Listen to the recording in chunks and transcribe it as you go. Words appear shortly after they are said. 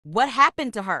What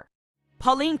happened to her?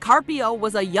 Paulene Carpio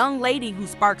was a young lady who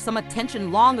sparked some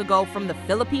attention long ago from the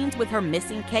Philippines with her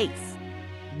missing case.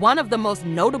 One of the most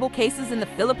notable cases in the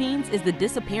Philippines is the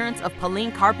disappearance of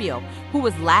Paulene Carpio, who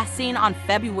was last seen on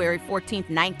February 14,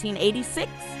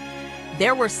 1986.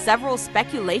 There were several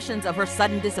speculations of her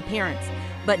sudden disappearance,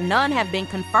 but none have been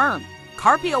confirmed.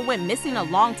 Carpio went missing a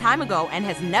long time ago and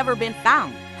has never been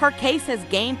found. Her case has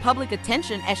gained public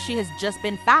attention as she has just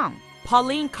been found.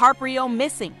 Paulene Carpio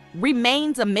missing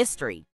remains a mystery.